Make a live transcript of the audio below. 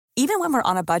Even when we're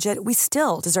on a budget, we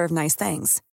still deserve nice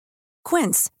things.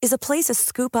 Quince is a place to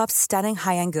scoop up stunning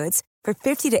high-end goods for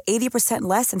 50 to 80%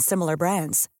 less than similar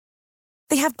brands.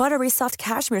 They have buttery soft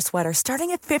cashmere sweaters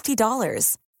starting at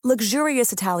 $50,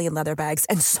 luxurious Italian leather bags,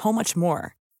 and so much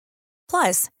more.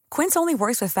 Plus, Quince only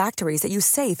works with factories that use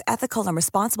safe, ethical, and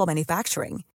responsible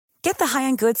manufacturing. Get the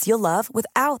high-end goods you'll love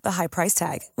without the high price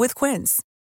tag with Quince.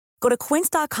 Go to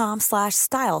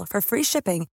quince.com/style for free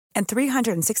shipping and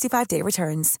 365-day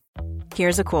returns.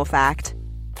 Here's a cool fact.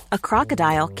 A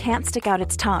crocodile can't stick out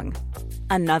its tongue.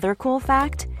 Another cool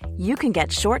fact, you can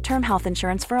get short-term health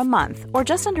insurance for a month or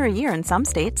just under a year in some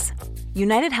states.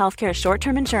 United Healthcare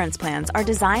short-term insurance plans are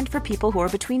designed for people who are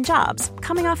between jobs,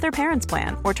 coming off their parents'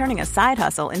 plan, or turning a side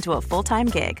hustle into a full-time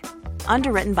gig.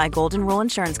 Underwritten by Golden Rule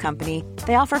Insurance Company,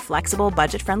 they offer flexible,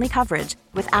 budget-friendly coverage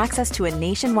with access to a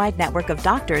nationwide network of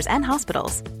doctors and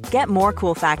hospitals. Get more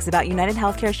cool facts about United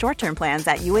Healthcare short-term plans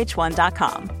at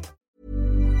uh1.com.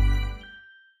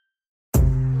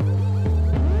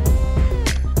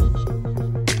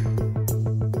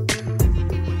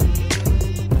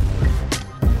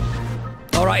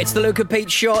 All right, it's the Luke and Pete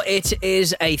Show. It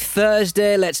is a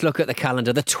Thursday. Let's look at the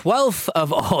calendar. The 12th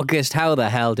of August. How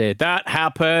the hell did that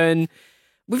happen?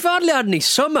 We've hardly had any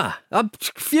summer. I'm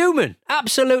fuming.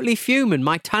 Absolutely fuming.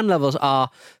 My tan levels are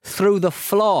through the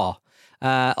floor.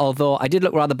 Although I did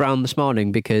look rather brown this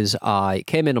morning because I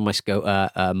came in on my scooter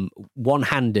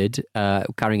one-handed,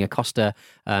 carrying a Costa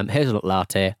hazelnut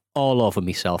latte all over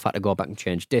myself. Had to go back and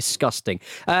change. Disgusting.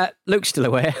 Luke's still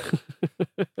away.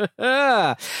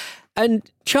 And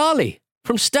Charlie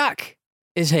from Stack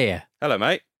is here. Hello,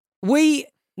 mate. We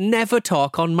never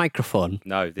talk on microphone.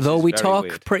 No, this though is we very talk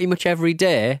weird. pretty much every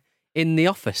day in the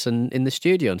office and in the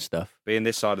studio and stuff. Being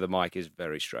this side of the mic is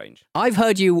very strange. I've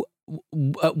heard you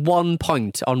at one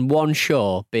point on one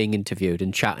show being interviewed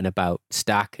and chatting about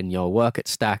Stack and your work at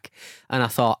Stack, and I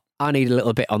thought, I need a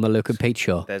little bit on the Luke and Pete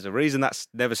Show. There's a reason that's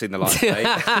never seen the light of day.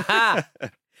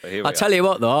 But here we I'll are. tell you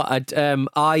what, though,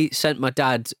 I sent my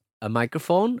dad a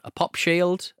microphone, a pop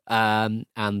shield, and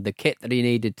the kit that he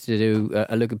needed to do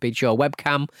a Luke and Pete Show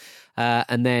webcam.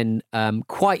 And then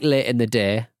quite late in the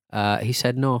day, he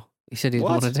said no. He said he didn't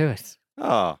want to do it.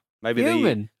 Oh, maybe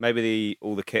Human.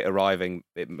 all the kit arriving,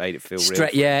 it made it feel real.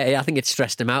 Yeah, I think it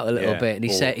stressed him out a little Yeah. bit. And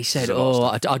he said, There's a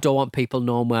lot of I don't want people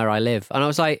knowing where I live. And I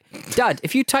was like, Dad,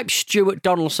 if you type Stuart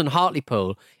Donaldson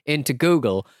Hartlepool into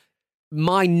Google,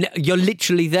 you're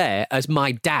literally there as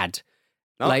my dad.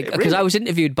 No, Because really? I was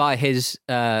interviewed by his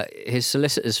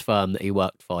solicitor's firm that he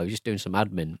worked for. He was just doing some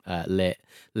admin late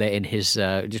in his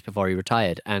just before he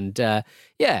retired, and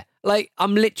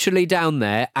I'm literally down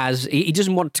there as he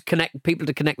doesn't want to connect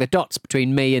the dots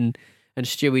between me and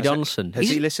Stewie Donaldson.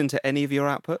 Has he listened to any of your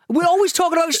output? We're always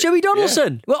talking about Stewie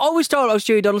Donaldson. We're always talking about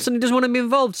Stewie Donaldson. He doesn't want to be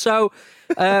involved, so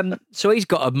he's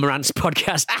got a Marantz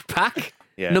podcast pack.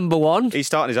 Yeah. Number one. He's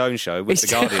starting his own show with The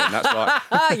Guardian, that's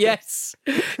right. Yes.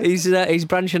 He's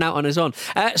branching out on his own.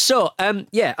 So when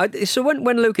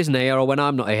Luke isn't here or when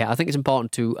I'm not here, I think it's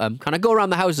important to kind of go around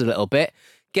the house a little bit,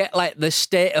 get like the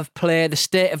state of play, the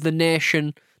state of the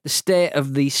nation, the state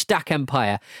of the Stack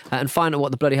Empire, and find out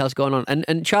what the bloody hell's going on.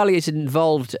 And Charlie is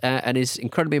involved and is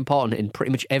incredibly important in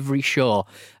pretty much every show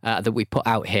that we put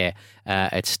out here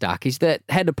at Stack. He's the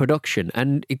head of production,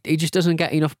 and he just doesn't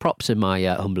get enough props, in my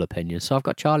humble opinion. So I've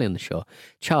got Charlie on the show.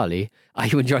 Charlie, are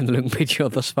you enjoying the Luke and Pete Show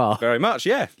thus far? Very much,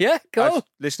 yeah. Yeah, cool. I was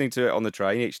listening to it on the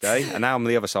train each day, and now I'm on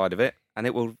the other side of it, and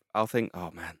I'll think,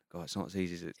 oh man, God, it's not as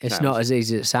easy as it sounds. It's not as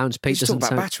easy as it sounds. Pete Let's talk doesn't about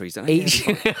sound... batteries, don't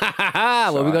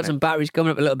they? Well, we've got some batteries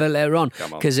coming up a little bit later on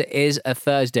Come on. because it is a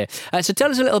Thursday. So tell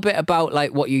us a little bit about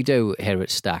like what you do here at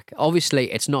Stack.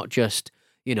 Obviously, it's not just,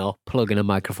 plugging a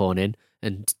microphone in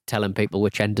and telling people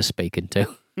which end to speak into.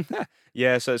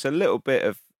 Yeah, so it's a little bit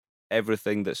of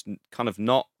everything that's kind of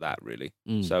not that, really.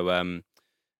 So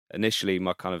initially,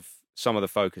 some of the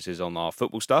focus is on our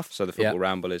football stuff. So the football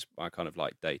ramble is my kind of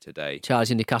like day-to-day.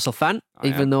 Charlie's a Newcastle fan, I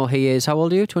even am. though he is, how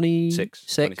old are you?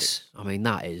 26? 26. I mean,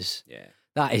 that is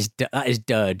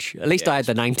dirge. At least Yeah, I had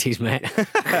the 90s,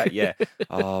 mate. Yeah.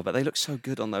 Oh, but they look so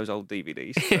good on those old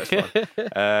DVDs.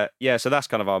 That's fine. So that's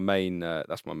kind of our main.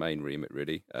 That's my main remit,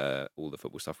 really. All the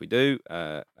football stuff we do,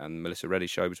 and Melissa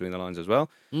Reddy's show Between the Lines as well.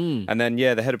 And then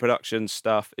the head of production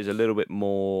stuff is a little bit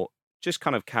more just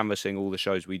kind of canvassing all the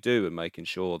shows we do and making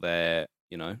sure they're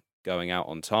going out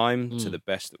on time to the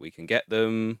best that we can get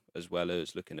them, as well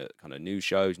as looking at kind of new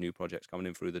shows, new projects coming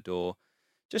in through the door.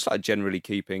 Just like generally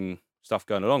keeping stuff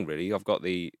going along, really. I've got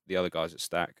the other guys at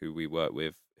Stack who we work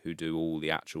with who do all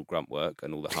the actual grunt work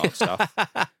and all the hard stuff.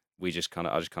 I just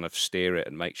kind of steer it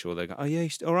and make sure they go, oh yeah,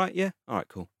 all right, yeah, all right,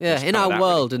 cool. Yeah, It's in kind of our that,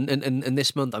 world, and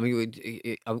this month, I mean,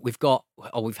 we've got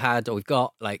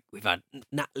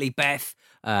Natalie, Beth,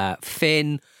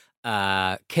 Finn,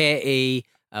 Katie,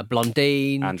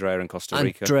 Blondine, Andrea in Costa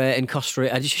Rica. Andrea in Costa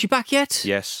Rica. Is she back yet?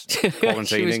 Yes,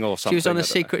 quarantining or something. She was on a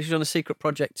secret. She was on a secret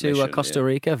project to Mission, Costa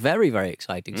Rica. Very, very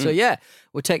exciting. So yeah,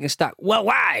 we're taking a stack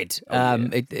worldwide.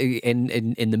 In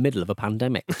the middle of a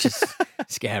pandemic, which is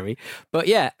scary. But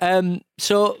yeah.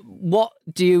 So what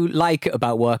do you like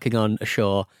about working on a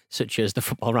show such as the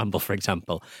Football Ramble, for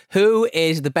example? Who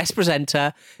is the best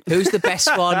presenter? Who's the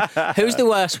best one? Who's the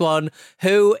worst one?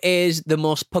 Who is the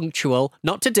most punctual?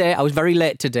 Not today. I was very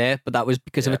late today, but that was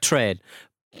because of a train.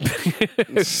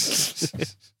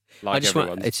 Like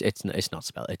everyone. It's not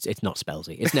spell. It's not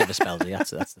spellsy. It's never spellsy.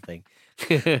 That's the thing.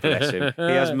 Bless him. He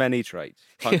has many traits.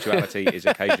 Punctuality is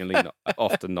occasionally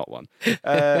often not one.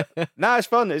 No, it's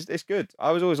fun. It's good.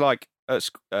 I was always like at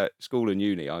school and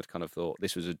uni. I'd kind of thought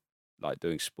this was like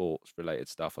doing sports related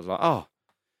stuff. I was like, oh,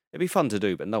 it'd be fun to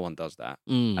do, but no one does that.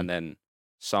 And then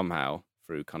somehow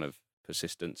through kind of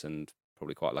persistence and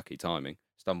probably quite lucky timing,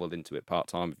 stumbled into it part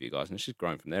time with you guys, and it's just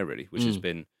grown from there really, which has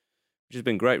been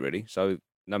great really. So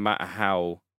no matter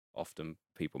how often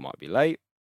people might be late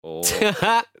or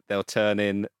they'll turn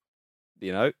in,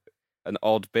 an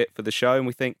odd bit for the show, and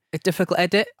we think a difficult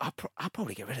edit. I'll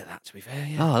probably get rid of that. To be fair,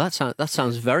 yeah. Oh, that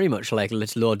sounds very much like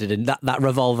it's loaded in that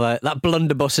revolver. That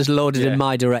blunderbuss is loaded in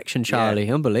my direction, Charlie.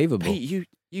 Yeah. Unbelievable. Pete,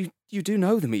 you do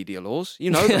know the media laws. You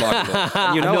know the libel laws.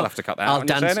 And you know I'll have to cut that out.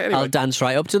 I'll dance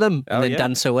right up to them and then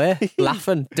dance away,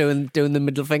 laughing, doing the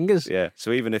middle fingers. Yeah.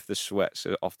 So even if the sweats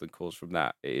are often caused from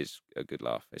that, it is a good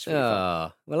laugh. It's really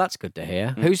fun. Well, that's good to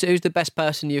hear. Who's the best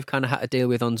person you've kind of had to deal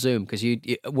with on Zoom? Because you,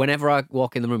 whenever I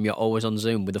walk in the room, you're always on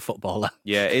Zoom with a footballer.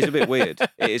 Yeah, it is a bit weird.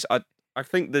 It is. I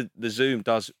think the Zoom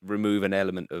does remove an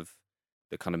element of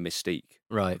the kind of mystique,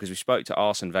 right? Because we spoke to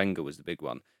Arsene Wenger was the big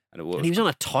one. And he was on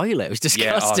a toilet. It was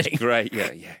disgusting. Yeah, great.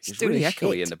 Yeah. It's really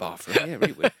echoey in the bathroom. Yeah,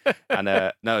 really weird. And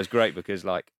no, it was great because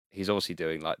like he's obviously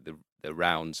doing like the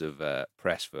rounds of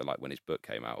press for like when his book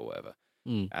came out or whatever.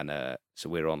 And so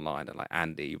we're online and like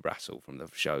Andy Brassel from the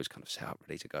show's kind of set up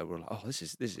ready to go. We're like, oh, this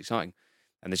is exciting.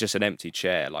 And there's just an empty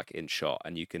chair like in shot,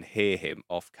 and you can hear him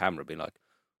off camera being like,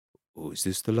 oh, is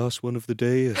this the last one of the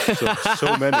day?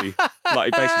 So many.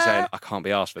 Like basically saying, I can't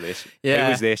be asked for this. Yeah.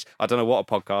 Who is this? I don't know what a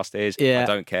podcast is. Yeah. I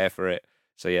don't care for it.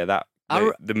 So yeah,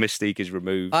 the mystique is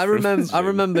removed. I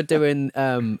remember doing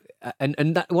and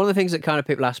that, one of the things that kind of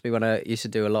people ask me when I used to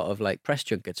do a lot of like press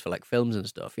junkets for like films and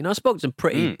stuff. I spoke to some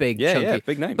pretty big, chunky,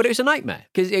 big names, but it was a nightmare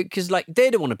because like they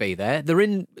don't want to be there. They're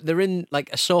in like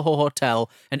a Soho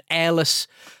hotel, an airless,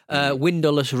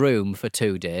 windowless room for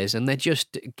 2 days, and they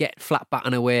just get flat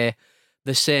batting away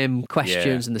the same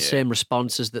questions and the same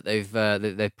responses that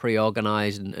they've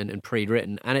pre-organised and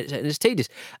pre-written, and it's tedious.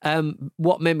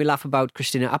 What made me laugh about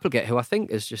Christina Applegate, who I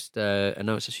think has just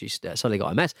announced that she's suddenly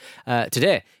got MS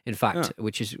today, in fact,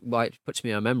 which is why it puts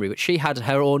me on memory. But she had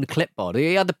her own clipboard.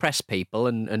 He had the press people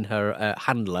and her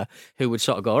handler who would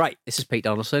sort of go, right, this is Pete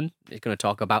Donaldson. He's going to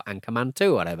talk about Anchorman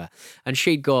 2 or whatever, and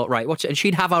she'd go, right, what's it? And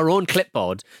she'd have her own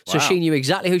clipboard, so she knew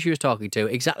exactly who she was talking to,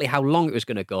 exactly how long it was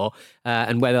going to go,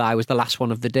 and whether I was the last one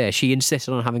of the day. She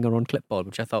insisted on having her own clipboard,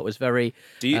 which I thought was very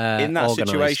in that organised.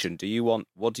 situation,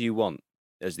 what do you want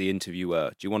as the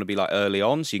interviewer? Do you want to be like early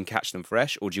on so you can catch them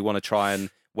fresh, or do you want to try and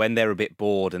when they're a bit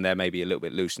bored and they're maybe a little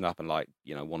bit loosened up and like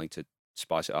wanting to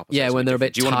spice it up? Or when they're a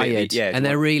bit tired and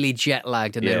they're really jet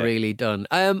lagged and they're really done.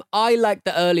 I like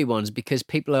the early ones because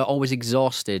people are always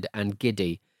exhausted and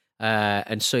giddy,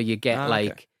 and so you get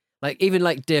Like even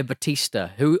like Dave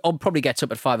Bautista, who probably gets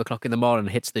up at 5 o'clock in the morning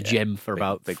and hits the gym for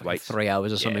about 3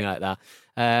 hours or something like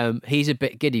that. He's a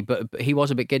bit giddy, but he was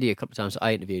a bit giddy a couple of times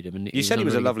I interviewed him. And you said he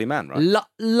was a lovely man, right?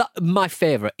 My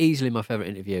favourite, easily my favourite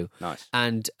interview. Nice.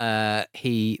 And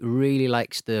he really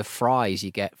likes the fries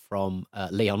you get from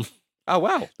Leon. Oh,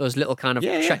 wow. Those little kind of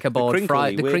checkerboard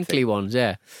fries, the crinkly ones,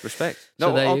 Respect.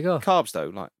 So there you go. Carbs, though,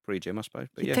 like pre-gym, I suppose.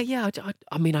 But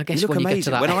I mean, I guess you look when amazing. You get to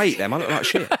that... When I eat them, I look like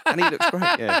shit. And he looks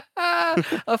great, yeah.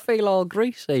 I feel all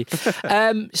greasy.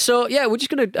 So, we're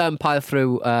just going to pile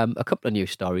through a couple of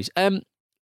news stories.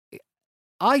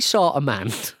 I saw a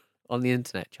man on the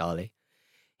internet, Charlie.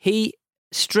 He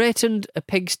straightened a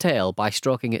pig's tail by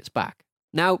stroking its back.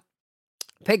 Now,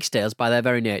 pig's tails, by their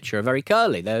very nature, are very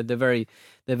curly. They're very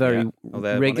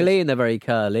wriggly and they're very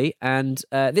curly. And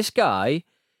this guy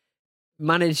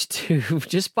managed to,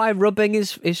 just by rubbing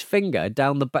his finger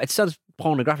down the back, it sounds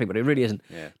pornographic, but it really isn't.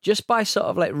 Yeah. Just by sort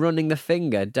of like running the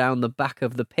finger down the back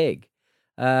of the pig,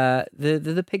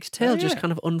 the pig's tail just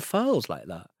kind of unfurls like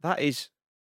that. That is,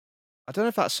 I don't know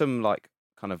if that's some like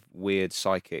kind of weird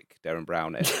psychic Darren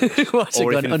Brown, What's it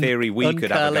or if gonna in theory we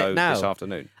could have a uncurl go it now? this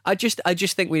afternoon. I just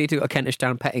think we need to go to Kentish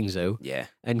Town Petting Zoo. Yeah.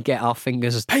 And get our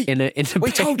fingers in a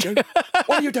We told you. What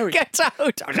are you doing? Get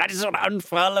out! I just want to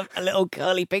unfurl a little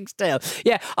curly pig's tail.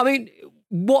 Yeah, I mean,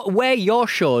 where your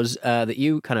shows that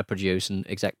you kind of produce and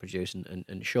exec produce and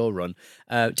show run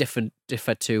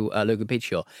differ to Luke and Pete's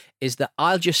show is that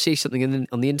I'll just see something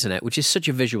on the internet, which is such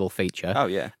a visual feature. Oh,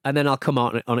 yeah. And then I'll come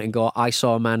out on it and go, I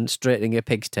saw a man straightening a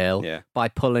pig's tail by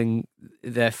pulling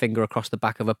their finger across the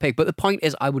back of a pig. But the point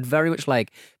is, I would very much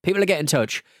like people to get in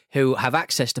touch who have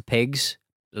access to pigs,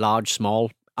 large,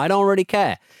 small. I don't really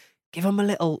care. Give them a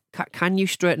little. Can you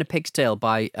straighten a pig's tail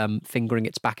by fingering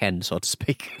its back end, so to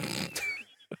speak?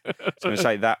 I was going to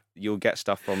say that you'll get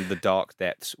stuff from the dark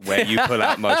depths where you pull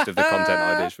out most of the content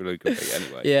ideas for Luke and Pete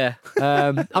anyway. Yeah.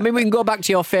 I mean, we can go back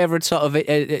to your favourite sort of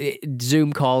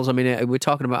Zoom calls. I mean, we're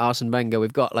talking about Arsene Wenger.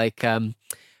 We've got like,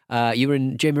 you were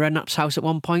in Jamie Redknapp's house at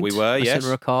one point. We were, yes. I seem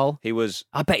to recall. He was.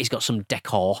 I bet he's got some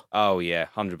decor. Oh, yeah,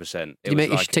 100%. Did you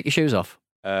make you take your shoes off?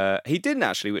 He didn't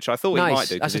actually, which I thought Nice. he might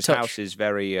do because That's his a touch. house is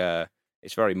very,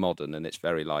 it's very modern and it's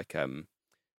very like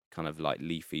kind of like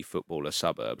leafy footballer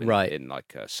suburb in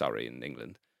like Surrey in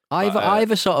England. I have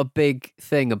a sort of big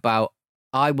thing about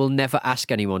I will never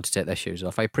ask anyone to take their shoes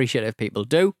off. I appreciate it if people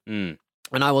do, and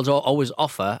I will always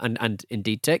offer and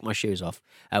indeed take my shoes off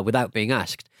without being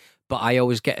asked. But I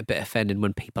always get a bit offended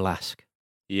when people ask.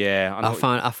 Yeah, I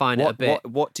find it a bit.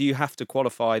 What do you have to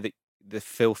qualify the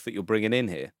filth that you're bringing in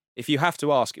here? If you have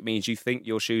to ask, it means you think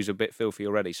your shoes are a bit filthy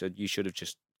already, so you should have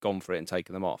just gone for it and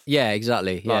taken them off. Yeah,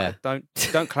 exactly. Yeah. Like,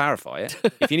 don't clarify it.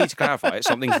 If you need to clarify it,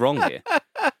 something's wrong here.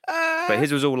 But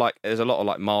his was all like, there's a lot of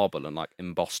like marble and like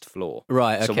embossed floor.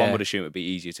 Right, okay. So one would assume it'd be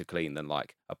easier to clean than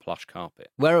like a plush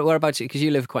carpet. Whereabouts? Because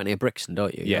you live quite near Brixton,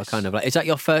 don't you? Yes. You're kind of like, is that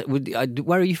your first?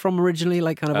 Where are you from originally?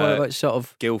 Like, kind of whereabouts? Sort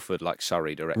of Guildford, like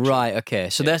Surrey direction. Right. Okay.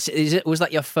 So was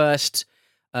that your first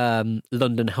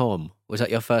London home? Was that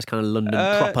your first kind of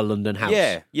proper London house?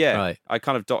 Yeah. Right. I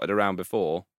kind of dotted around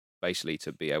before, basically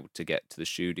to be able to get to the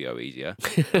studio easier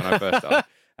when I first started.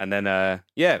 And then,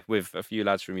 with a few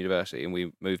lads from university, and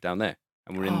we moved down there.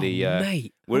 And we're in the.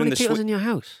 Mate, we're how in many people's in your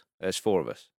house? There's 4 of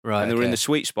us. Right. And we're in the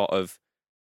sweet spot of.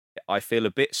 I feel a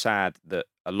bit sad that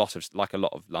a lot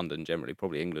of London generally,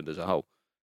 probably England as a whole,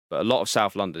 but a lot of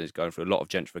South London is going through a lot of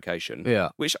gentrification. Yeah.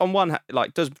 Which on one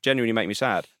does genuinely make me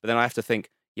sad. But then I have to think,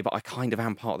 yeah, but I kind of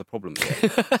am part of the problem here.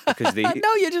 Because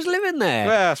no, you're just living there.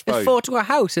 Well, I suppose. It's 4 to a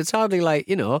house. It's hardly like,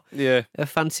 yeah, a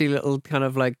fancy little kind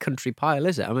of like country pile,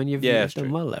 is it? I mean, you've done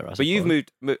well there, I But you've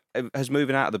suppose. has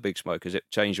moving out of the big smoke, has it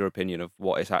changed your opinion of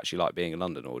what it's actually like being in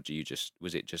London, or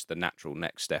was it just the natural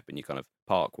next step and you kind of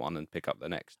park one and pick up the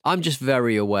next? I'm just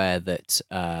very aware that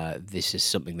this is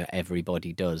something that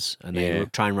everybody does, and they will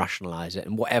try and rationalise it,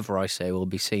 and whatever I say will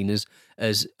be seen as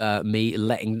me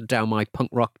letting down my punk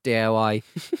rock DIY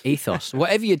ethos.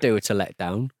 Whatever you do, it's a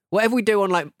letdown. Whatever we do on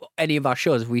like any of our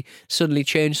shows, if we suddenly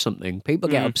change something, people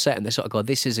get upset and they sort of go,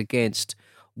 "This is against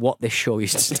what this show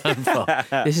used to stand for.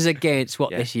 This is against what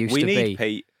this used to be." We need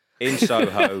Pete in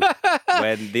Soho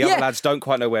when the other lads don't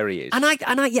quite know where he is. And I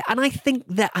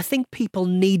think people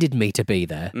needed me to be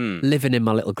there, living in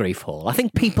my little grief hole. I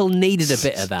think people needed a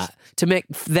bit of that to make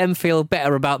them feel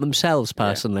better about themselves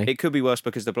personally. It could be worse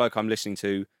because the bloke I'm listening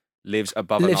to lives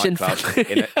above a nightclub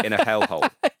in a hellhole.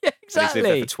 Exactly. He's lived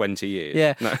there for 20 years.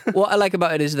 Yeah. No. What I like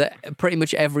about it is that pretty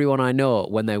much everyone I know,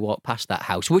 when they walk past that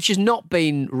house, which has not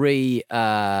been re-inhabited,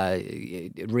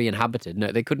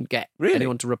 no, they couldn't get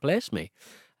anyone to replace me.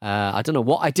 I don't know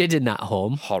what I did in that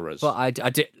home. Horrors. But I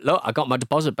did. Look, I got my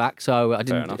deposit back, so I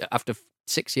didn't. After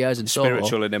 6 years in Soho.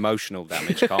 Spiritual and emotional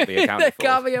damage can't be accounted for. They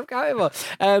can't be accounted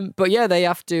for. But yeah, they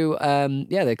have to.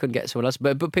 They couldn't get someone else.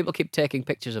 But people keep taking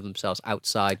pictures of themselves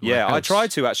outside. My house. I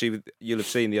tried to actually. You'll have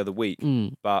seen the other week,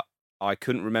 but I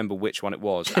couldn't remember which one it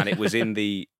was, and it was in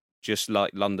the just like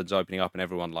London's opening up, and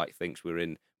everyone like thinks we're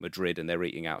in Madrid and they're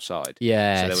eating outside.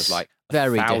 Yeah. So there was like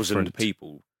 1,000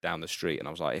 people down the street, and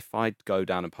I was like, if I go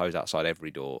down and pose outside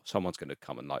every door, someo's going to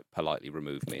come and like politely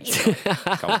remove me. And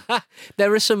come on.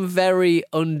 There are some very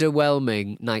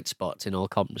underwhelming night spots in Old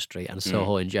Compton Street and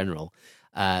Soho in general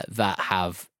that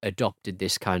have adopted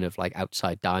this kind of like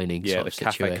outside dining sort of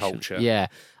situation. Cafe culture. Yeah,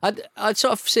 I'd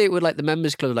sort of see it with like the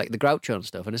members club, like the Groucho and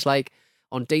stuff, and it's like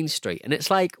on Dean Street, and it's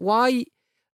like, why?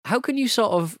 How can you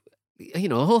sort of, the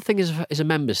whole thing is a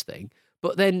members thing,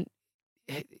 but then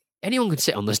anyone could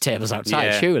sit on those tables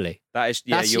outside, surely. That is,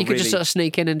 you could just sort of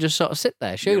sneak in and just sort of sit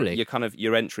there, surely.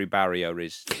 Your entry barrier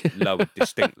is lowered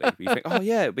distinctly. You think, oh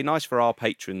yeah, it'd be nice for our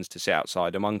patrons to sit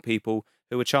outside among people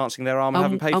who are chancing their arm and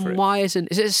haven't paid for it. And why is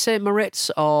it St. Moritz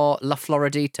or La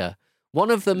Floridita, One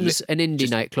of them's an indie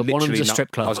nightclub, one of them's a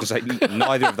strip club. I was going to say,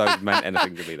 neither of those meant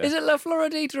anything to me there. Is it La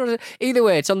Floridita? Either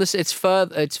way, it's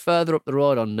further up the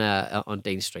road on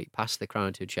Dean Street, past the Crown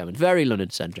and Two Chairmen. Very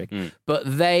London-centric. But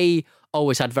they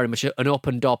always had very much an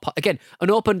open door... an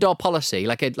open door policy,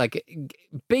 like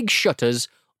big shutters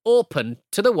open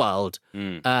to the world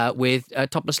with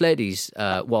topless ladies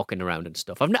walking around and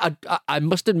stuff. I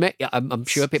must admit, I'm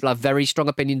sure people have very strong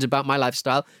opinions about my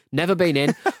lifestyle. Never been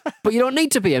in, but you don't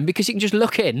need to be in because you can just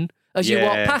look in as you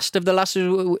walk past of the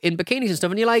lasses in bikinis and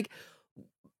stuff, and you're like,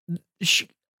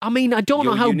 I mean, I don't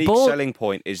know how unique selling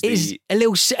point is a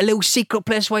little secret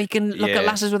place where you can look at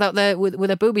lasses without with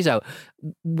their boobies out.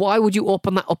 Why would you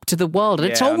open that up to the world? And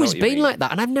it's always been like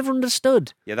that, and I've never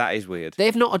understood. Yeah, that is weird.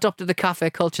 They've not adopted the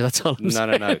cafe culture. That's all I'm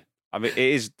saying. No. I mean, it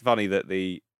is funny that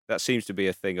that seems to be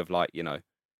a thing of, like, you know,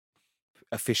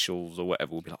 officials or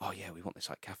whatever will be like, oh yeah, we want this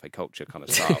like cafe culture kind of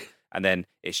style, and then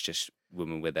it's just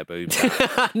women with their boobs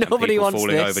out. Nobody wants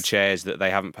falling this. over chairs that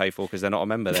they haven't paid for because they're not a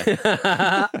member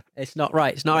there. It's not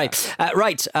right. It's not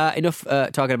right. Enough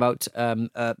talking about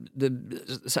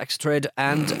the sex trade,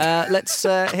 and let's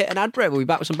hit an ad break. We'll be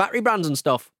back with some battery brands and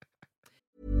stuff.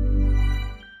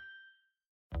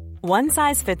 One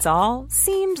size fits all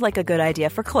seemed like a good idea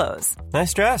for clothes.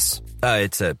 Nice dress.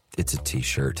 It's a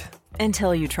t-shirt.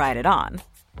 Until you tried it on.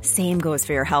 Same goes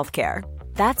for your healthcare.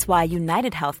 That's why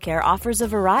United Healthcare offers a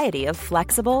variety of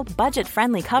flexible,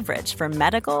 budget-friendly coverage for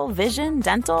medical, vision,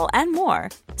 dental, and more.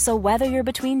 So whether you're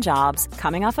between jobs,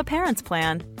 coming off a parent's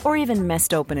plan, or even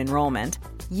missed open enrollment,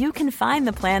 you can find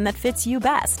the plan that fits you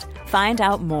best. Find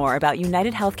out more about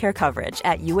United Healthcare coverage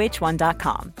at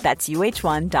uh1.com. That's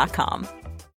uh1.com.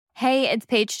 Hey, it's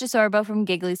Paige DeSorbo from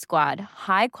Giggly Squad.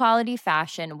 High quality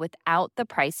fashion without the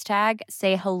price tag.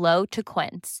 Say hello to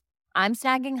Quince. I'm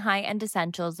snagging high-end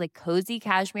essentials like cozy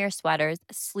cashmere sweaters,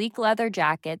 sleek leather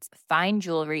jackets, fine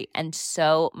jewelry, and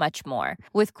so much more.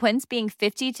 With Quince being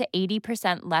 50 to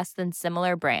 80% less than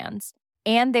similar brands.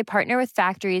 And they partner with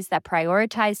factories that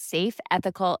prioritize safe,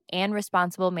 ethical, and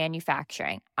responsible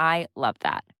manufacturing. I love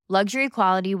that. Luxury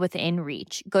quality within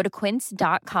reach. Go to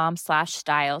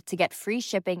quince.com/style to get free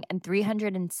shipping and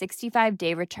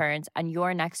 365-day returns on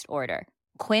your next order.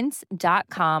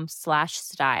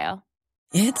 Quince.com/style.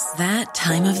 It's that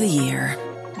time of the year.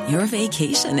 Your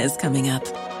vacation is coming up.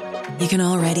 You can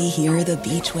already hear the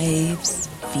beach waves,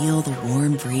 feel the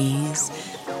warm breeze,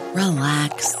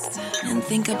 relax, and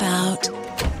think about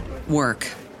work.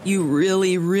 You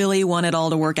really, really want it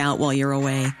all to work out while you're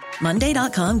away.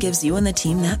 Monday.com gives you and the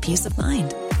team that peace of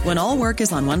mind. When all work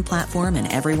is on one platform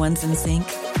and everyone's in sync,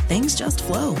 things just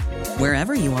flow.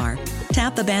 Wherever you are,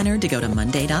 tap the banner to go to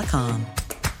Monday.com.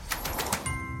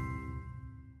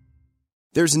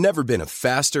 There's never been a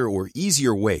faster or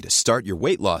easier way to start your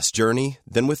weight loss journey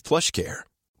than with PlushCare.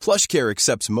 PlushCare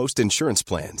accepts most insurance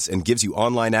plans and gives you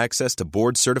online access to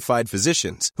board-certified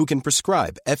physicians who can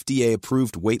prescribe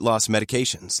FDA-approved weight loss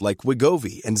medications like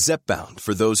Wegovy and Zepbound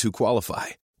for those who qualify.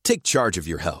 Take charge of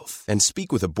your health and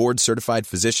speak with a board-certified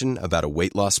physician about a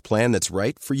weight loss plan that's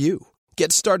right for you.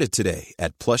 Get started today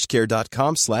at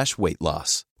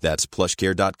plushcare.com/weight-loss. That's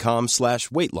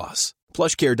plushcare.com/weight-loss.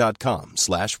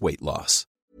 plushcare.com/weight-loss.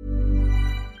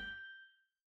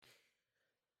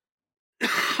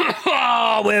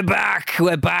 Oh, we're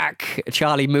back.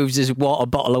 Charlie moves his water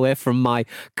bottle away from my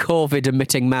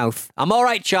COVID-emitting mouth. I'm all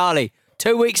right, Charlie.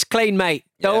 2 weeks clean, mate.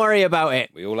 Don't worry about it.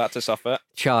 We all had to suffer.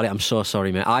 Charlie, I'm so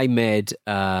sorry, mate. I made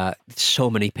so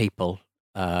many people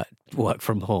work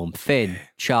from home. Finn,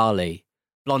 Charlie.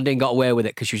 Blondine got away with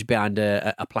it because she was behind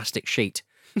a plastic sheet.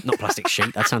 Not plastic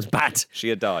sheet, that sounds bad. She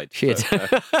had died.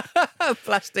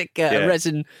 Plastic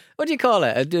resin. What do you call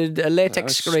it? A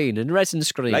latex screen and resin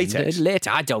screen. Latex?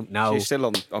 I don't know. She's still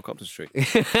on Compton Street.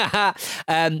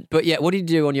 But yeah, what did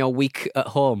you do on your week at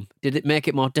home? Did it make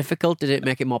it more difficult? Did it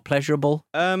make it more pleasurable?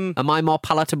 Am I more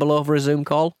palatable over a Zoom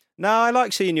call? No, I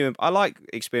like seeing you. I like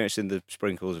experiencing the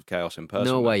sprinkles of chaos in person.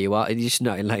 No way you are. It's just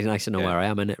not nice to know where I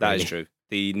am, isn't it? That really? is true.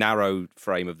 The narrow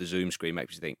frame of the Zoom screen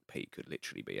makes you think Pete could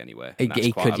literally be anywhere.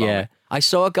 He could, yeah. I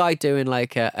saw a guy doing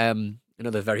like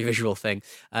another very visual thing.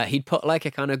 He'd put like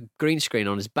a kind of green screen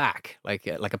on his back, like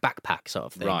a backpack sort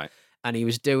of thing. Right. And he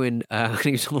was doing,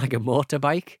 he was on like a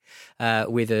motorbike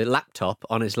with a laptop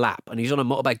on his lap, and he was on a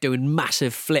motorbike doing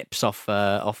massive flips off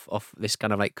this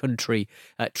kind of like country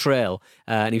trail,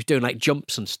 and he was doing like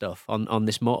jumps and stuff on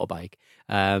this motorbike.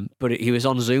 But he was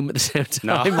on Zoom at the same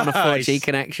time on a 4G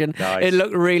connection. Nice. It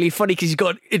looked really funny because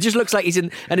it just looks like he's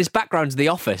in, and his background's The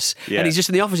Office, and he's just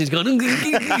in the office. He's going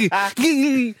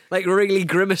like really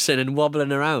grimacing and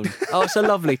wobbling around. Oh, it's a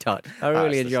lovely touch. I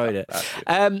really enjoyed it.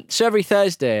 So every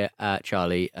Thursday,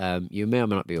 Charlie, you may or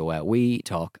may not be aware, we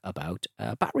talk about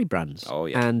battery brands. Oh,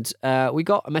 yeah. And we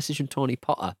got a message from Tony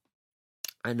Potter.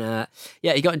 And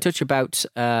he got in touch about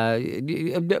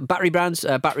battery brands,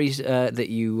 batteries that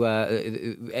you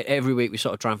every week we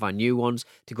sort of try and find new ones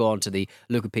to go onto the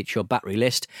Luke and Pete Show battery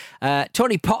list.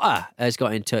 Tony Potter has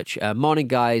got in touch. Morning,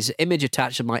 guys. Image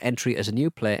attached to my entry as a new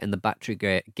player in the battery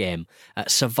game.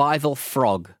 Survival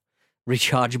Frog.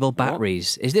 Rechargeable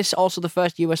batteries. Is this also the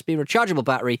first USB rechargeable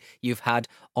battery you've had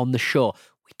on the show?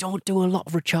 We don't do a lot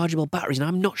of rechargeable batteries, and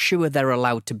I'm not sure they're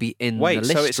allowed to be in the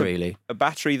list, so it's really. a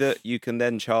battery that you can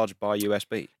then charge by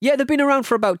USB? Yeah, they've been around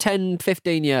for about 10,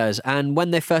 15 years, and when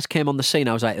they first came on the scene,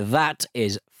 I was like, that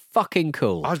is fucking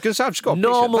cool. I was going to say, I've just got a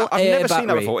normal picture. I've air never battery. seen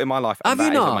that before in my life, and Have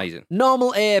you that is not? amazing.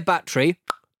 Normal air battery.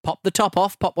 Pop the top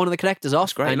off, pop one of the connectors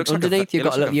off, great. It and looks like underneath you've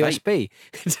got a little vape. USB.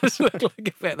 It does look like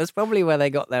a vape. That's probably where they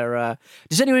got their...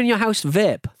 Does anyone in your house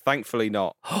vape? Thankfully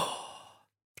not.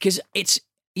 Because it's...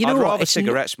 You know I'd what? rather It's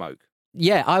cigarette smoke.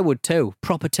 Yeah, I would too.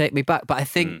 Proper take me back. But I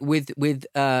think with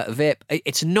vape,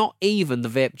 it's not even the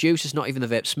vape juice. It's not even the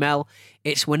vape smell.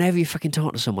 It's whenever you fucking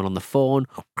talk to someone on the phone.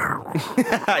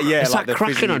 Yeah, it's like that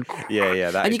cracking on.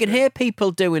 Yeah, that. And is you can good. hear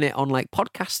people doing it on like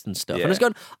podcasts and stuff. Yeah. And it's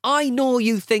going, I know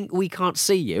you think we can't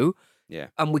see you. Yeah.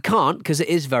 And we can't because it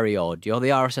is very audio. The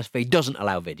RSS feed doesn't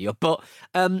allow video. But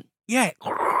yeah,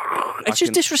 it's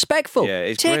just disrespectful. Yeah,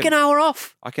 it's Take grim. an hour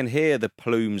off. I can hear the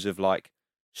plumes of like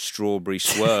strawberry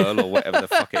swirl or whatever the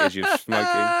fuck it is you're smoking.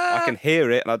 I can hear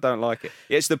it and I don't like it.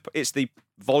 It's the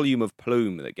volume of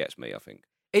plume that gets me, I think.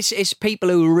 It's people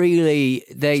who really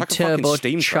they like a fucking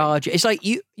steam turbocharge it. It's like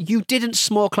you didn't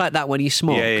smoke like that when you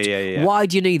smoked. Yeah. Why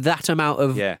do you need that amount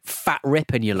of Yeah. fat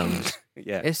rip in your lungs?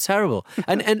 Yeah. It's terrible.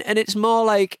 And it's more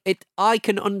like it. I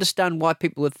can understand why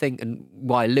people would think, and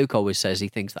why Luke always says he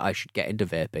thinks that I should get into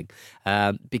vaping,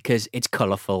 because it's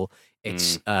colourful.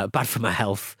 It's bad for my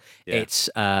health. Yeah. It's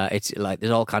like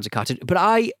there's all kinds of cartoons. But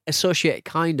I associate it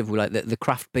kind of with like the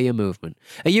craft beer movement.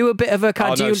 Are you a bit of a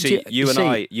kind? Oh, no, you see?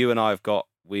 and I have got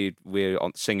we're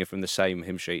on singing from the same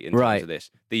hymn sheet in Right. terms of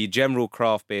this. The general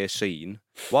craft beer scene.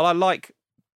 While I like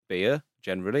beer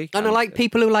generally, And I like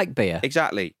people who like beer.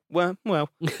 exactly. Well,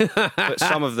 but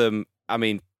some of them, I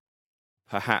mean,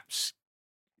 perhaps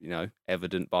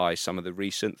evident by some of the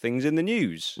recent things in the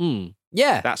news.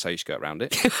 Yeah. That's how you skirt around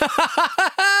it.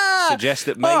 Suggest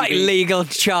that maybe All right, legal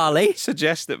Charlie.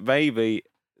 suggest that maybe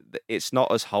it's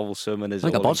not as wholesome and as I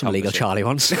think I bought some legal all-encompassing. Charlie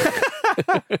once.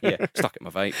 Yeah, stuck it in my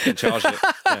vape and charged it.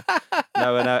 Yeah.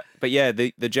 No, but yeah,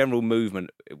 the general movement.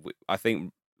 I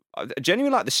think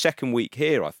genuinely like the second week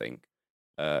here. I think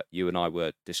you and I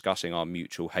were discussing our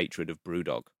mutual hatred of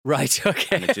BrewDog, Right,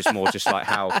 okay. and it's just more just like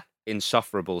how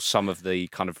insufferable some of the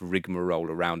kind of rigmarole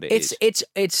around it is.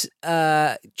 It's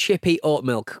chippy oat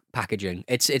milk packaging.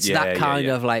 It's that kind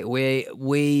of like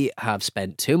we have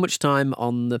spent too much time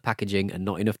on the packaging and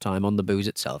not enough time on the booze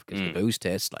itself because the booze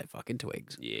tastes like fucking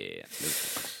twigs. Yeah.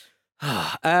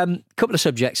 Couple of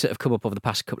subjects that have come up over the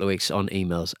past couple of weeks on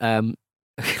emails.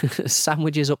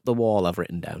 Sandwiches up the wall I've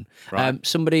written down. Right.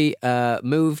 Somebody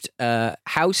moved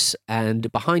house,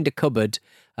 and behind a cupboard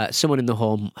someone in the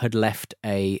home had left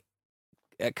a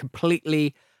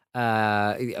completely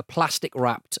a plastic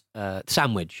wrapped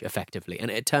sandwich, effectively, and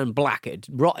it had turned black. It had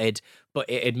rotted, but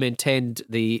it had maintained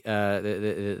the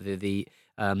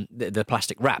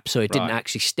plastic wrap, so it didn't Right.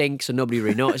 actually stink, so nobody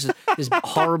really noticed. This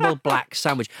horrible black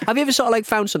sandwich. Have you ever sort of like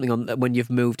found something on when you've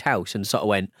moved house and sort of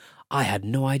went, I had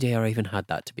no idea I even had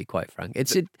that, to be quite frank.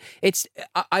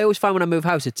 I always find when I move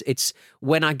house, it's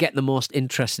when I get the most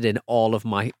interested in all of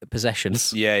my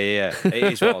possessions. Yeah.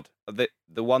 It is odd.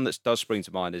 The one that does spring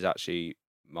to mind is actually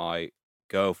my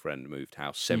girlfriend moved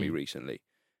house semi-recently,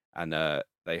 and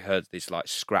they heard this like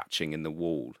scratching in the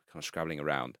wall, kind of scrabbling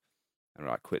around, and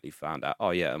I quickly found out,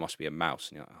 oh yeah, there must be a mouse.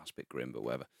 And you're like, oh, it's a bit grim, but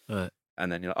whatever. Right.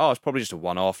 And then you're like, oh, it's probably just a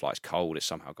one-off, like it's cold, it's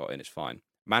somehow got in, it's fine.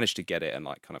 Managed to get it and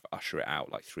like kind of usher it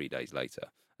out like 3 days later.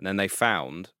 And then they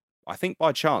found, I think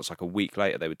by chance, like a week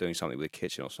later, they were doing something with the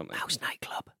kitchen or something. Mouse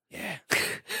nightclub. Yeah.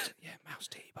 Yeah, mouse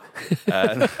tea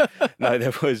bar. No,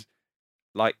 there was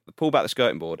like pull back the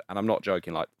skirting board, and I'm not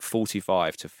joking, like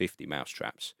 45 to 50 mouse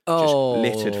traps just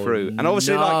littered through. And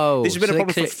obviously, no. like this has been So a they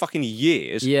problem for fucking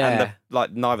years. Yeah.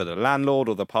 And neither the landlord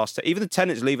or the pastor, even the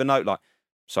tenants leave a note like,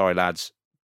 sorry lads,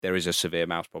 there is a severe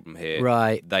mouse problem here.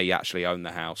 Right. They actually own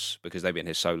the house because they've been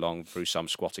here so long through some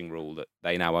squatting rule that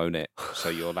they now own it. So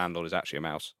your landlord is actually a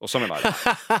mouse or something like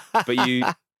that. But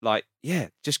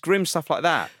just grim stuff like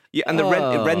that. Yeah, and the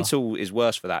rental is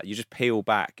worse for that. You just peel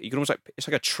back. You can almost it's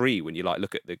like a tree when you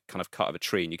look at the kind of cut of a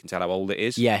tree and you can tell how old it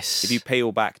is. Yes. If you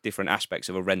peel back different aspects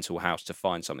of a rental house to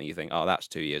find something, you think, oh, that's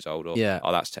 2 years old, or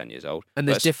oh, that's 10 years old. And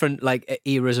there's different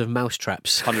eras of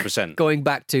mousetraps. 100%. Going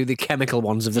back to the chemical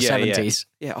ones of the 70s.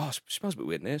 Yeah. Oh, it smells a bit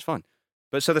weird in here. It's fine.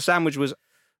 But so the sandwich was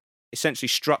essentially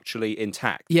structurally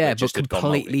intact. Yeah, but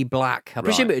completely black. I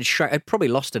presume it'd probably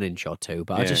lost an inch or two,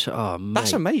 but I just, mate.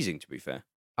 That's amazing, to be fair.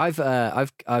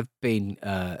 I've been.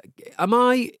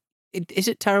 Is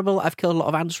it terrible? I've killed a lot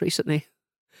of ants recently.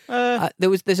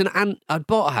 There's an ant. I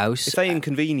bought a house. If they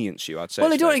inconvenience you, I'd say. Well,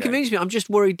 they don't inconvenience me. I'm just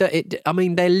worried that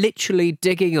they're literally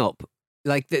digging up,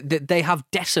 like they have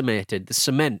decimated the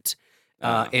cement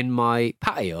in my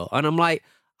patio, and I'm like,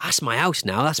 that's my house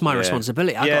now. That's my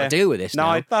responsibility. I've got to deal with this now.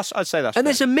 I'd say that's. And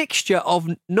there's a mixture of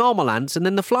normal ants and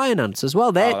then the flying ants as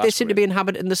well. They seem to be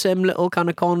inhabiting the same little kind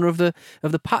of corner of the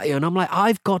patio. And I'm like,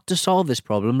 I've got to solve this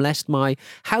problem lest my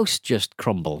house just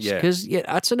crumbles. Because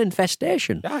that's an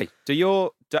infestation. Aye.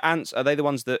 Do ants, are they the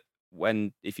ones that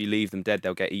if you leave them dead,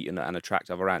 they'll get eaten and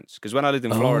attract other ants? Because when I lived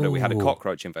in Florida, we had a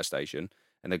cockroach infestation,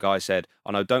 and the guy said,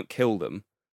 "Oh no, don't kill them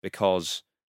because."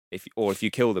 If you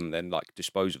kill them, then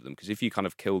dispose of them, because if you kind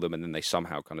of kill them and then they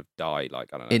somehow kind of die, I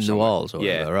don't know, in the walls or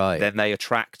whatever, right? Then they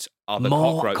attract other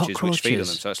cockroaches which feed on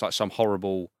them. So it's like some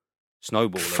horrible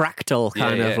snowball, fractal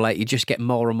kind of you just get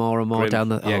more and more and more grim. down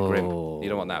the. Grim. You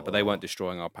don't want that, but they weren't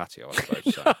destroying our patio, I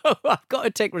suppose. So. I've got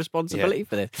to take responsibility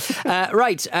for this.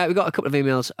 Right, we've got a couple of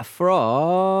emails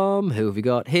from who have we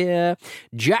got here?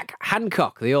 Jack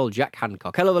Hancock, the old Jack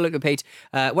Hancock. Hello, look at Pete.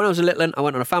 When I was a little one, I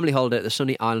went on a family holiday at the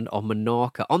sunny island of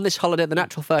Menorca. On this holiday, the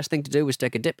natural first thing to do was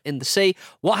take a dip in the sea.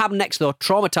 What happened next, though,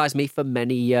 traumatised me for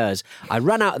many years. I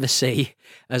ran out of the sea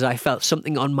as I felt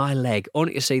something on my leg,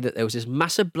 only to see that there was this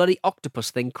massive bloody octopus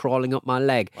thing crawling up my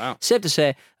leg. Wow. Safe to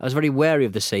say, I was very wary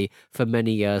of the sea for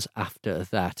many years after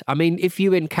that. I mean, if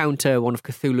you encounter one of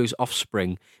Cthulhu's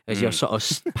offspring as you're sort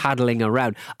of paddling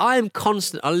around, I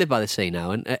live by the sea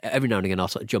now, and every now and again I'll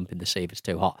sort of jump in the sea if it's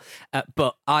too hot.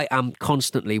 But I am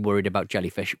constantly worried about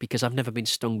jellyfish because I've never been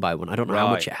stung by one. I don't know how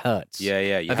much it hurts.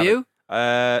 Yeah. Have you?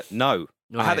 No.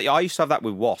 Right. I used to have that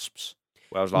with wasps.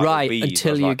 Where I was like, right, bees,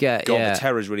 until you get, God, the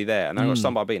terror's really there. And then I got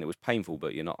stung by a bee and it was painful,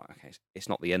 but it's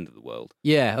not the end of the world.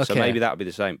 Yeah, okay. So maybe that would be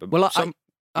the same. But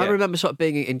I remember sort of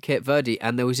being in Cape Verde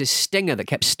and there was this stinger that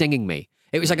kept stinging me.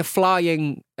 It was like a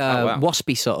flying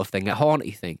waspy sort of thing, a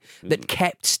haunty thing that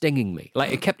kept stinging me.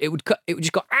 Like it would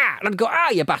just go, and I'd go,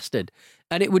 you bastard.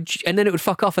 And then it would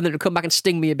fuck off and then it would come back and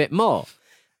sting me a bit more.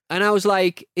 And I was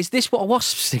like, is this what a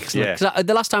wasp stings like? Because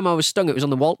the last time I was stung, it was on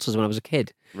the waltzers when I was a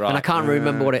kid. Right. And I can't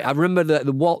remember what I remember that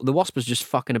the wasp was just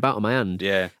fucking about on my hand.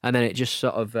 Yeah. And then it just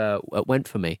sort of went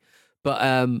for me. But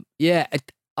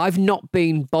I've not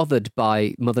been bothered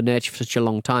by Mother Nature for such a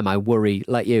long time. I worry,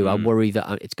 like you, I worry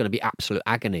that it's going to be absolute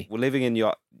agony. Well, living in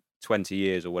your 20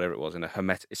 years or whatever it was in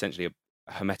essentially a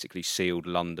hermetically sealed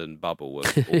London bubble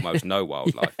with almost no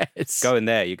wildlife. Yes. Going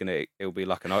there, it'll be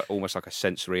like almost like a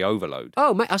sensory overload.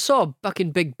 Oh, mate, I saw a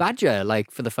fucking big badger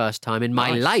for the first time in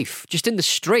my life, just in the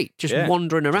street, just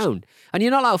wandering around. And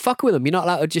you're not allowed to fuck with them. You're not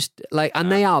allowed to just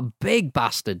and they are big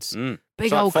bastards.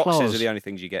 Big old foxes claws. are the only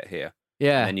things you get here.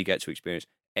 Yeah. And then you get to experience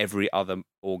every other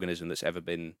organism that's ever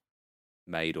been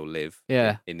made or live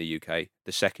in the UK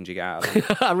the second you get out of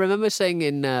it. I remember seeing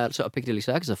in sort of Piccadilly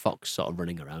Circus a fox sort of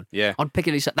running around. Yeah. On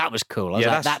Piccadilly Circus, that was cool. I was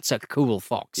like, that's a cool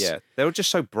fox. Yeah. They were just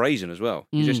so brazen as well.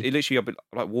 You literally you'll be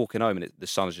like walking home and the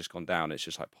sun has just gone down. It's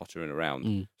just like pottering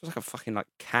around. It's like a fucking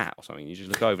cat or something. You just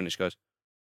look over and it just goes,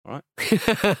 all right.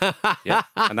 Yeah.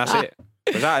 And that's it.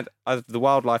 The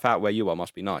wildlife out where you are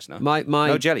must be nice, no?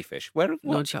 No jellyfish. Where?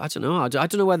 No, I don't know. I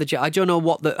don't know where I don't know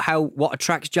what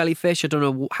attracts jellyfish. I don't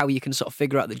know how you can sort of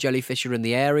figure out that jellyfish are in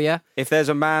the area. If there's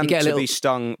a man be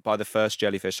stung by the first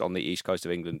jellyfish on the east coast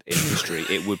of England in history,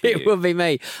 it would be it would be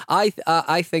me.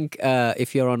 I think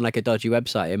if you're on like a dodgy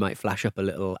website, it might flash up a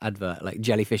little advert like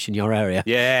jellyfish in your area.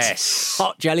 Yes,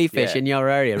 hot jellyfish in your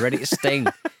area, ready to sting.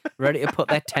 Ready to put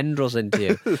their tendrils into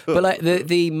you. But like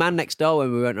the man next door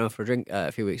when we went out for a drink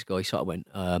a few weeks ago, he sort of went,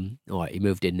 all right, he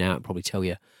moved in now, I'll probably tell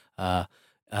you,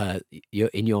 you're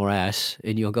in your house,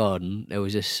 in your garden, there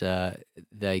was this,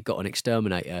 they got an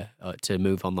exterminator to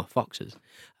move on the foxes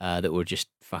that were just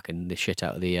fucking the shit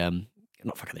out of the,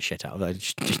 not fucking the shit out of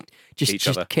it,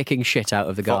 just kicking shit out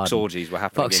of the garden. Fox orgies were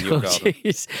happening in your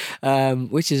garden.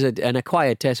 Which is an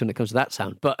acquired taste when it comes to that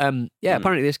sound. But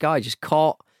apparently this guy just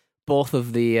caught both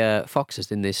of the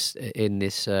foxes in this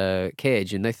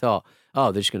cage, and they thought,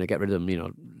 oh, they're just going to get rid of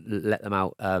them, let them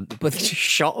out. But they just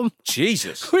shot them.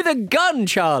 Jesus. With a gun,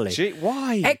 Charlie.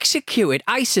 Why? Executed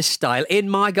ISIS style in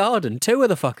my garden. 2 of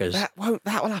the fuckers. That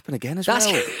will happen again as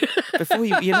well. Before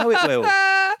you know it will.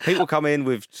 People come in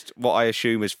with what I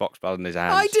assume is fox blood in his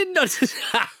hands. I didn't know.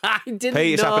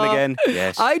 Pete, it's happened again.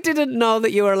 Yes. I didn't know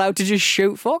that you were allowed to just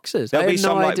shoot foxes. There'll I be had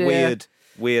some no like idea.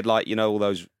 weird, like, all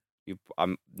those.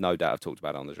 I'm no doubt I've talked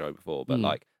about it on the show before, but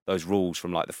like those rules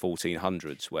from like the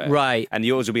 1400s, where right, and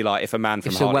yours will be like if a man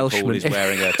from Hartlepool is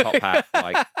wearing a top hat,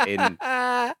 like in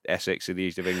Essex in the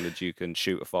east of England, you can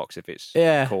shoot a fox if it's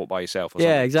caught by yourself. Or something.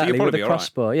 Yeah, exactly. So with a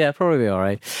crossbow. Right. Yeah, probably be all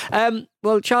right.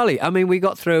 Well, Charlie, I mean, we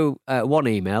got through one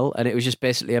email, and it was just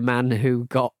basically a man who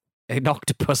got an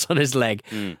octopus on his leg.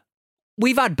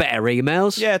 We've had better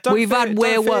emails. Yeah, we've had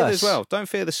way worse as well. Don't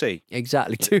fear the sea.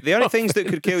 Exactly. The only things that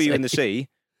could kill you in the sea,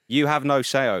 you have no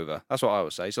say over. That's what I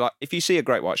would say. So, like, if you see a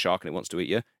great white shark and it wants to eat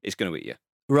you, it's going to eat you.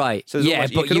 Right. So yeah,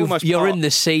 but you're in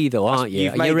the sea, though, aren't you?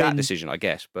 You've made that decision, I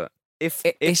guess. But it's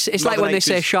like when they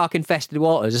say shark-infested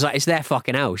waters. It's like it's their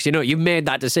fucking house. You've made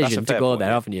that decision to go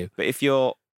there, haven't you? But if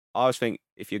you're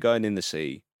going in the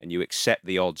sea and you accept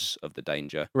the odds of the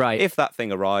danger, right? If that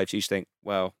thing arrives, you just think,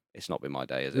 well, it's not been my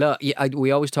day, is it? Look,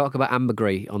 we always talk about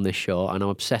ambergris on this show, and I'm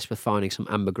obsessed with finding some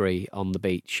ambergris on the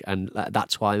beach, and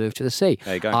that's why I moved to the sea.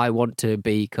 There you go. I want to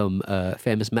become a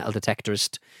famous metal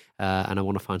detectorist, and I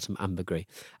want to find some ambergris.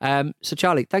 So,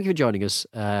 Charlie, thank you for joining us.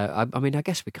 I mean, I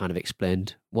guess we kind of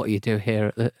explained what you do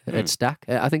here at Stack.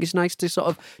 I think it's nice to sort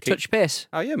of touch base.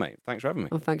 Oh, yeah, mate. Thanks for having me.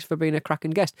 Well, thanks for being a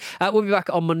cracking guest. We'll be back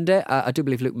on Monday. I do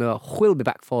believe Luke Moore will be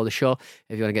back for the show.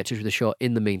 If you want to get in touch with the show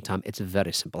in the meantime, it's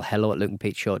very simple.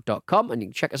 hello@lukeandpeteshow.com, and you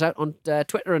can check us out on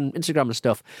Twitter and Instagram and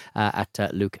stuff at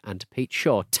Luke and Pete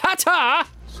Show. Ta-ta!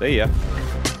 See ya.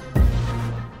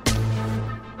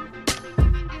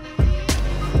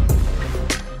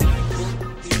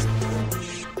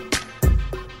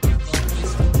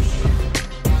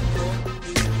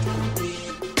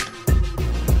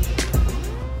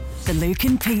 The Luke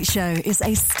and Pete Show is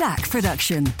a Stack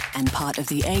production and part of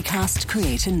the Acast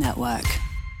Creator Network.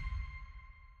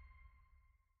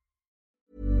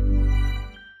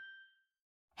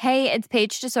 Hey, it's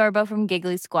Paige DeSorbo from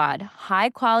Giggly Squad.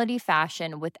 High quality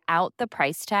fashion without the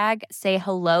price tag. Say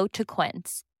hello to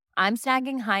Quince. I'm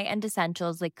snagging high-end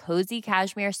essentials like cozy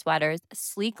cashmere sweaters,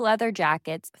 sleek leather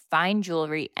jackets, fine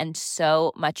jewelry, and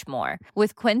so much more.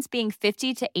 With Quince being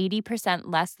 50 to 80%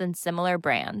 less than similar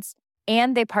brands.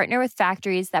 And they partner with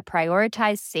factories that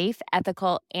prioritize safe,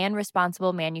 ethical, and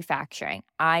responsible manufacturing.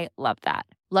 I love that.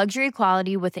 Luxury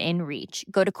quality within reach.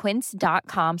 Go to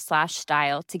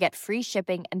quince.com/style to get free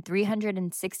shipping and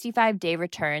 365-day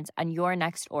returns on your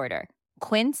next order.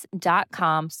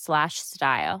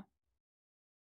 Quince.com/style.